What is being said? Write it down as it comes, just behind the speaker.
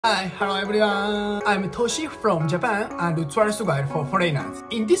Hi, hello everyone. I'm Toshi from Japan and travel guide for foreigners.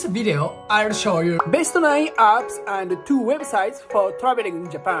 In this video, I'll show you best 9 apps and 2 websites for traveling in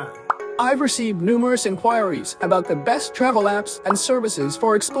Japan. I've received numerous inquiries about the best travel apps and services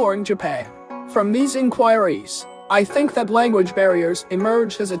for exploring Japan. From these inquiries, I think that language barriers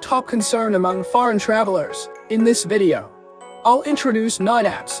emerge as a top concern among foreign travelers. In this video, I'll introduce 9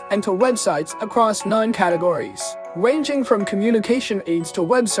 apps and 2 websites across 9 categories, ranging from communication aids to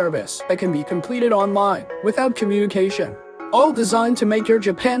web service that can be completed online without communication, all designed to make your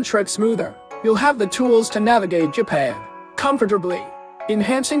Japan trip smoother. You'll have the tools to navigate Japan comfortably,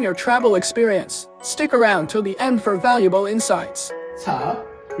 enhancing your travel experience. Stick around till the end for valuable insights. So,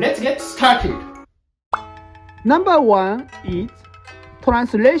 let's get started. Number 1 is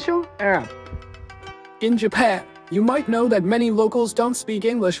Translation app. In Japan, you might know that many locals don't speak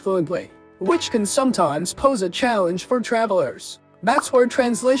English fluently, which can sometimes pose a challenge for travelers. That's where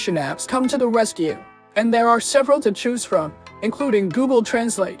translation apps come to the rescue. And there are several to choose from, including Google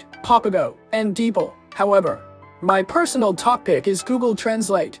Translate, Papago, and DeepL. However, my personal top pick is Google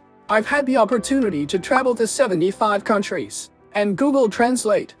Translate. I've had the opportunity to travel to 75 countries, and Google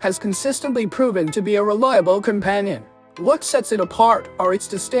Translate has consistently proven to be a reliable companion. What sets it apart are its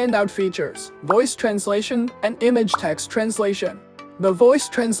two standout features: voice translation and image text translation. The voice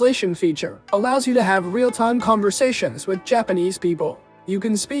translation feature allows you to have real-time conversations with Japanese people. You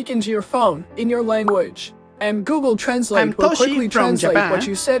can speak into your phone in your language, and Google Translate will quickly translate what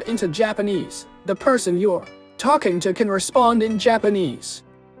you said into Japanese. The person you're talking to can respond in Japanese,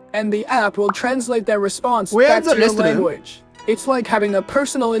 and the app will translate their response back to your language. It's like having a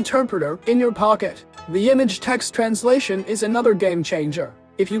personal interpreter in your pocket. The image text translation is another game changer.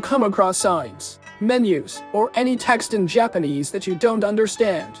 If you come across signs, menus, or any text in Japanese that you don't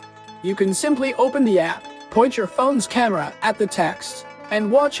understand, you can simply open the app, point your phone's camera at the text,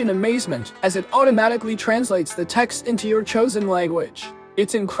 and watch in amazement as it automatically translates the text into your chosen language.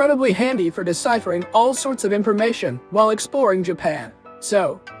 It's incredibly handy for deciphering all sorts of information while exploring Japan.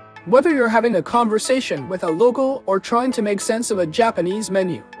 So, whether you're having a conversation with a local or trying to make sense of a Japanese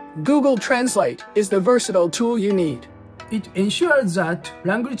menu, Google Translate is the versatile tool you need. It ensures that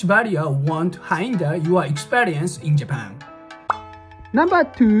language barrier won't hinder your experience in Japan. Number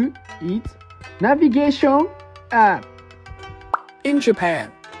 2 is Navigation app. In Japan,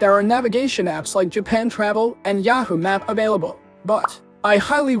 there are navigation apps like Japan Travel and Yahoo Map available, but I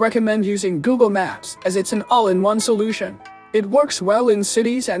highly recommend using Google Maps as it's an all-in-one solution. It works well in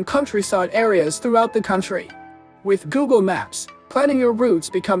cities and countryside areas throughout the country. With Google Maps, planning your routes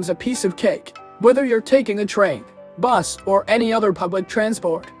becomes a piece of cake. Whether you're taking a train, bus, or any other public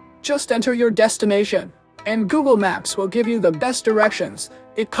transport, just enter your destination, and Google Maps will give you the best directions.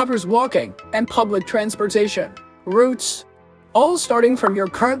 It covers walking and public transportation routes, all starting from your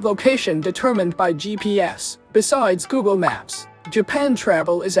current location determined by GPS. Besides Google Maps, Japan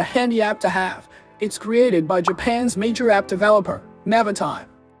Travel is a handy app to have. It's created by Japan's major app developer, Navitime.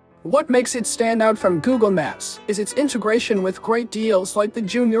 What makes it stand out from Google Maps is its integration with great deals like the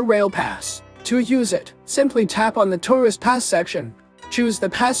Junior Rail Pass. To use it, simply tap on the Tourist Pass section, choose the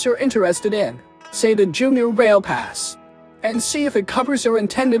pass you're interested in, say the Junior Rail Pass, and see if it covers your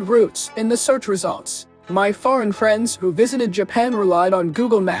intended routes in the search results. My foreign friends who visited Japan relied on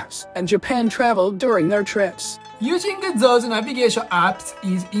Google Maps and Japan Travel during their trips. Using those navigation apps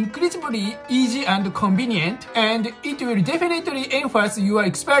is incredibly easy and convenient, and it will definitely enhance your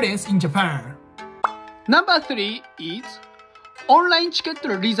experience in Japan. Number 3 is Online ticket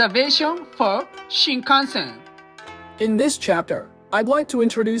reservation for Shinkansen. In this chapter, I'd like to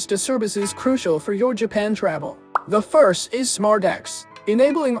introduce the services crucial for your Japan travel. The first is SmartX,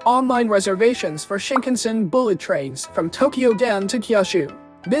 enabling online reservations for Shinkansen bullet trains from Tokyo down to Kyushu.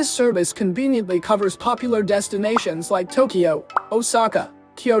 This service conveniently covers popular destinations like Tokyo, Osaka,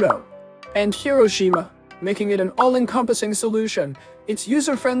 Kyoto, and Hiroshima, making it an all-encompassing solution. It's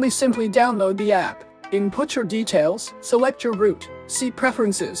user-friendly. Simply download the app, input your details, select your route, see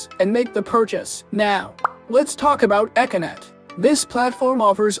preferences, and make the purchase. Now, let's talk about Econet. This platform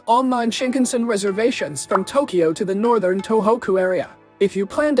offers online Shinkansen reservations from Tokyo to the northern Tohoku area. If you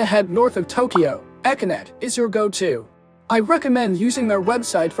plan to head north of Tokyo, Econet is your go-to. I recommend using their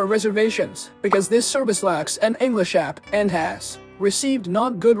website for reservations because this service lacks an English app and has received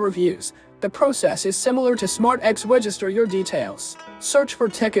not good reviews. The process is similar to SmartX. Register your details, search for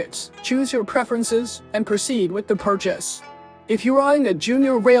tickets, choose your preferences, and proceed with the purchase. If you're eyeing a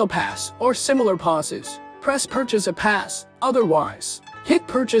Junior Rail Pass or similar passes, press Purchase a Pass. Otherwise, hit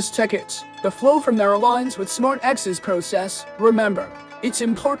Purchase Tickets. The flow from there aligns with SmartX's process. Remember, it's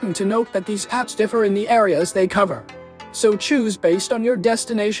important to note that these apps differ in the areas they cover. so choose based on your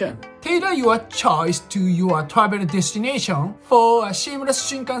destination. Tailor your choice to your travel destination for a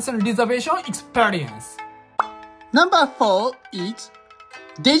seamless Shinkansen reservation experience. Number 4 is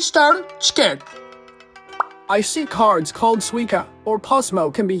digital ticket. IC cards called Suica or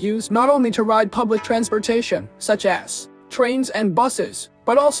Posmo can be used not only to ride public transportation, such as trains and buses,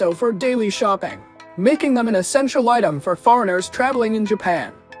 but also for daily shopping, making them an essential item for foreigners traveling in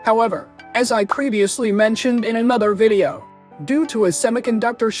Japan. However, as I previously mentioned in another video, due to a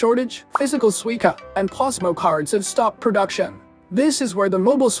semiconductor shortage, physical Suica and Posmo cards have stopped production. This is where the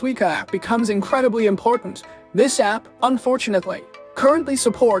mobile Suica app becomes incredibly important. This app, unfortunately, currently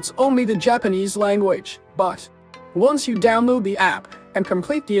supports only the Japanese language, but once you download the app and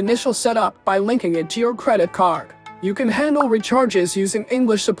complete the initial setup by linking it to your credit card, you can handle recharges using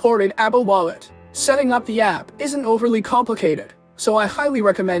English-supported Apple Wallet. Setting up the app isn't overly complicated, so I highly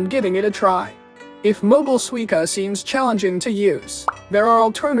recommend giving it a try. If mobile Suica seems challenging to use, there are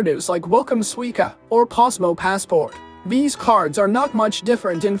alternatives like Welcome Suica or Posmo Passport. These cards are not much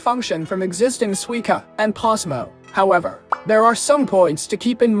different in function from existing Suica and Posmo. However, there are some points to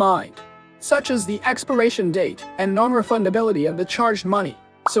keep in mind, such as the expiration date and non-refundability of the charged money.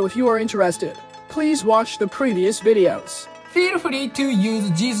 So if you are interested, please watch the previous videos. Feel free to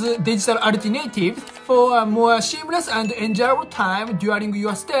use these digital alternatives for a more seamless and enjoyable time during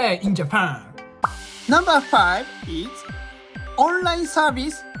your stay in Japan. Number 5 is online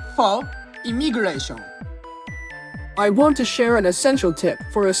service for immigration. I want to share an essential tip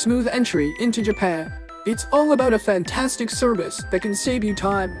for a smooth entry into Japan. It's all about a fantastic service that can save you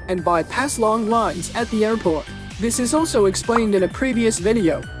time and bypass long lines at the airport. This is also explained in a previous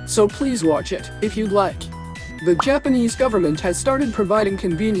video, so please watch it if you'd like. The Japanese government has started providing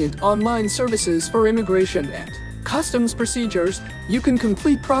convenient online services for immigration and customs procedures. You can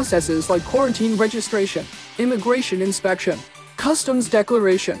complete processes like quarantine registration, immigration inspection, customs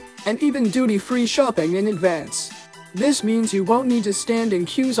declaration, and even duty-free shopping in advance. This means you won't need to stand in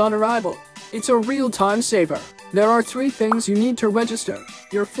queues on arrival. It's a real time saver. There are 3 things you need to register: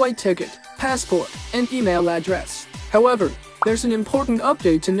 your flight ticket, passport, and email address. However, there's an important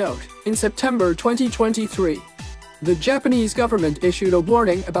update to note. In September 2023, the Japanese government issued a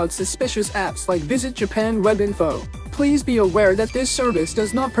warning about suspicious apps like Visit Japan Web Info. Please be aware that this service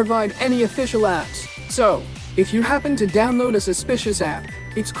does not provide any official apps. So, if you happen to download a suspicious app,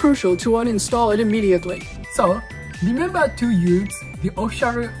 it's crucial to uninstall it immediately. So, remember to use the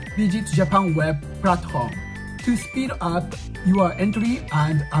official Visit Japan web platform to speed up your entry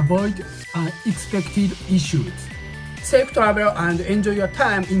and avoid unexpected issues. Safe travel and enjoy your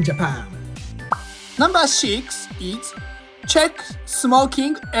time in Japan. Number 6 is check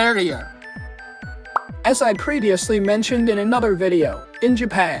smoking area. As I previously mentioned in another video, in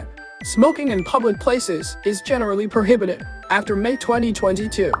Japan, smoking in public places is generally prohibited. After May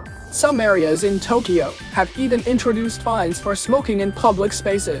 2022, some areas in Tokyo have even introduced fines for smoking in public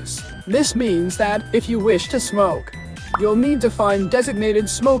spaces. This means that if you wish to smoke, you'll need to find designated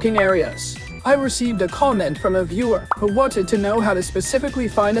smoking areas. I received a comment from a viewer who wanted to know how to specifically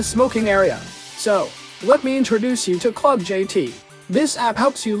find a smoking area. So, let me introduce you to Club JT. This app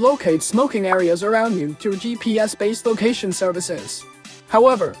helps you locate smoking areas around you through GPS-based location services.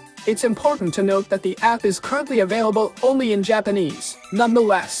 However, it's important to note that the app is currently available only in Japanese.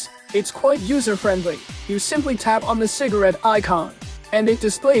 Nonetheless, it's quite user-friendly. You simply tap on the cigarette icon, and it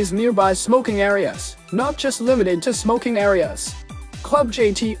displays nearby smoking areas, not just limited to smoking areas. Club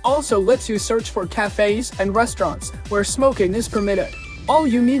JT also lets you search for cafes and restaurants where smoking is permitted. All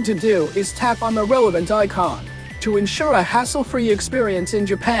you need to do is tap on the relevant icon to ensure a hassle-free experience in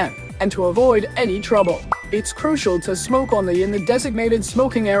Japan and to avoid any trouble. It's crucial to smoke only in the designated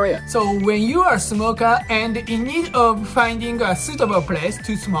smoking area. So when you are a smoker and in need of finding a suitable place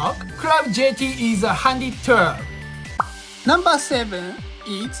to smoke, Club JT is a handy tool. Number 7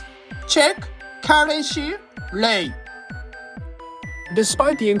 is check currency rate.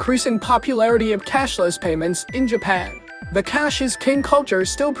 Despite the increasing popularity of cashless payments in Japan, the cash is king culture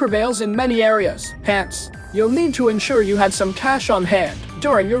still prevails in many areas. Hence, you'll need to ensure you had some cash on hand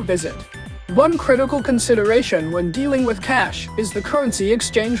during your visit. One critical consideration when dealing with cash is the currency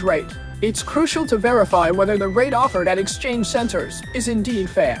exchange rate. It's crucial to verify whether the rate offered at exchange centers is indeed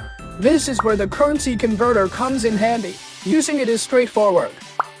fair. This is where the currency converter comes in handy. Using it is straightforward.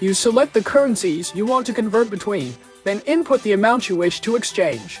 You select the currencies you want to convert between, then input the amount you wish to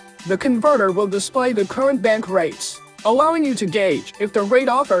exchange. The converter will display the current bank rates, allowing you to gauge if the rate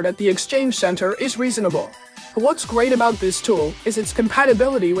offered at the exchange center is reasonable. What's great about this tool is its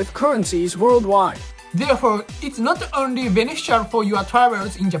compatibility with currencies worldwide. Therefore, it's not only beneficial for your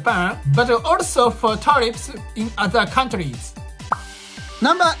travels in Japan, but also for trips in other countries.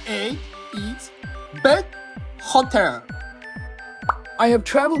 Number 8 is bed hotel. I have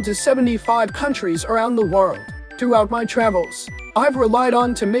traveled to 75 countries around the world. Throughout my travels, I've relied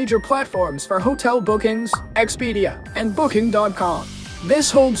on to major platforms for hotel bookings, Expedia, and Booking.com.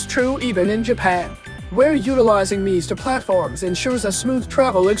 This holds true even in Japan, where utilizing these two platforms ensures a smooth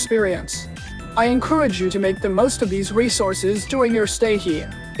travel experience. I encourage you to make the most of these resources during your stay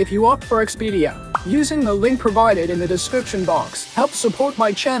here. If you opt for Expedia, using the link provided in the description box helps support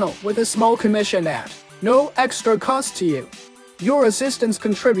my channel with a small commission at no extra cost to you. Your assistance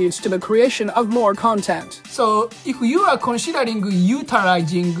contributes to the creation of more content. So, if you are considering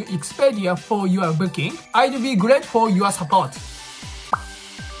utilizing Expedia for your booking, I'd be grateful for your support.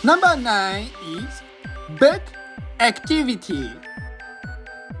 Number 9 is bed activity.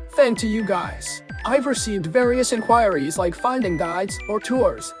 Thanks to you guys, I've received various inquiries like finding guides or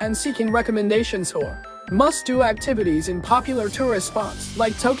tours and seeking recommendations for must-do activities in popular tourist spots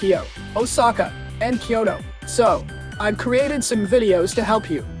like Tokyo, Osaka, and Kyoto. So, I've created some videos to help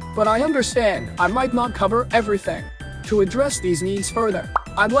you, but I understand I might not cover everything. To address these needs further,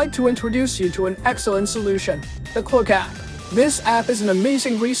 I'd like to introduce you to an excellent solution, the Klook app. This app is an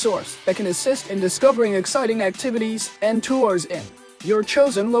amazing resource that can assist in discovering exciting activities and tours in your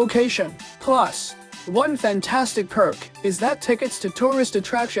chosen location. Plus, one fantastic perk is that tickets to tourist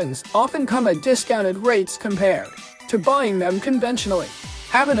attractions often come at discounted rates compared to buying them conventionally.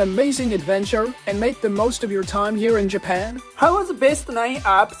 Have an amazing adventure and make the most of your time here in Japan. How are the best 9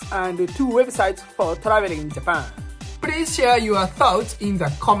 apps and 2 websites for traveling in Japan? Please share your thoughts in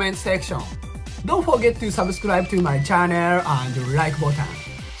the comment section. Don't forget to subscribe to my channel and like button.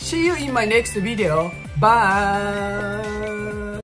 See you in my next video. Bye!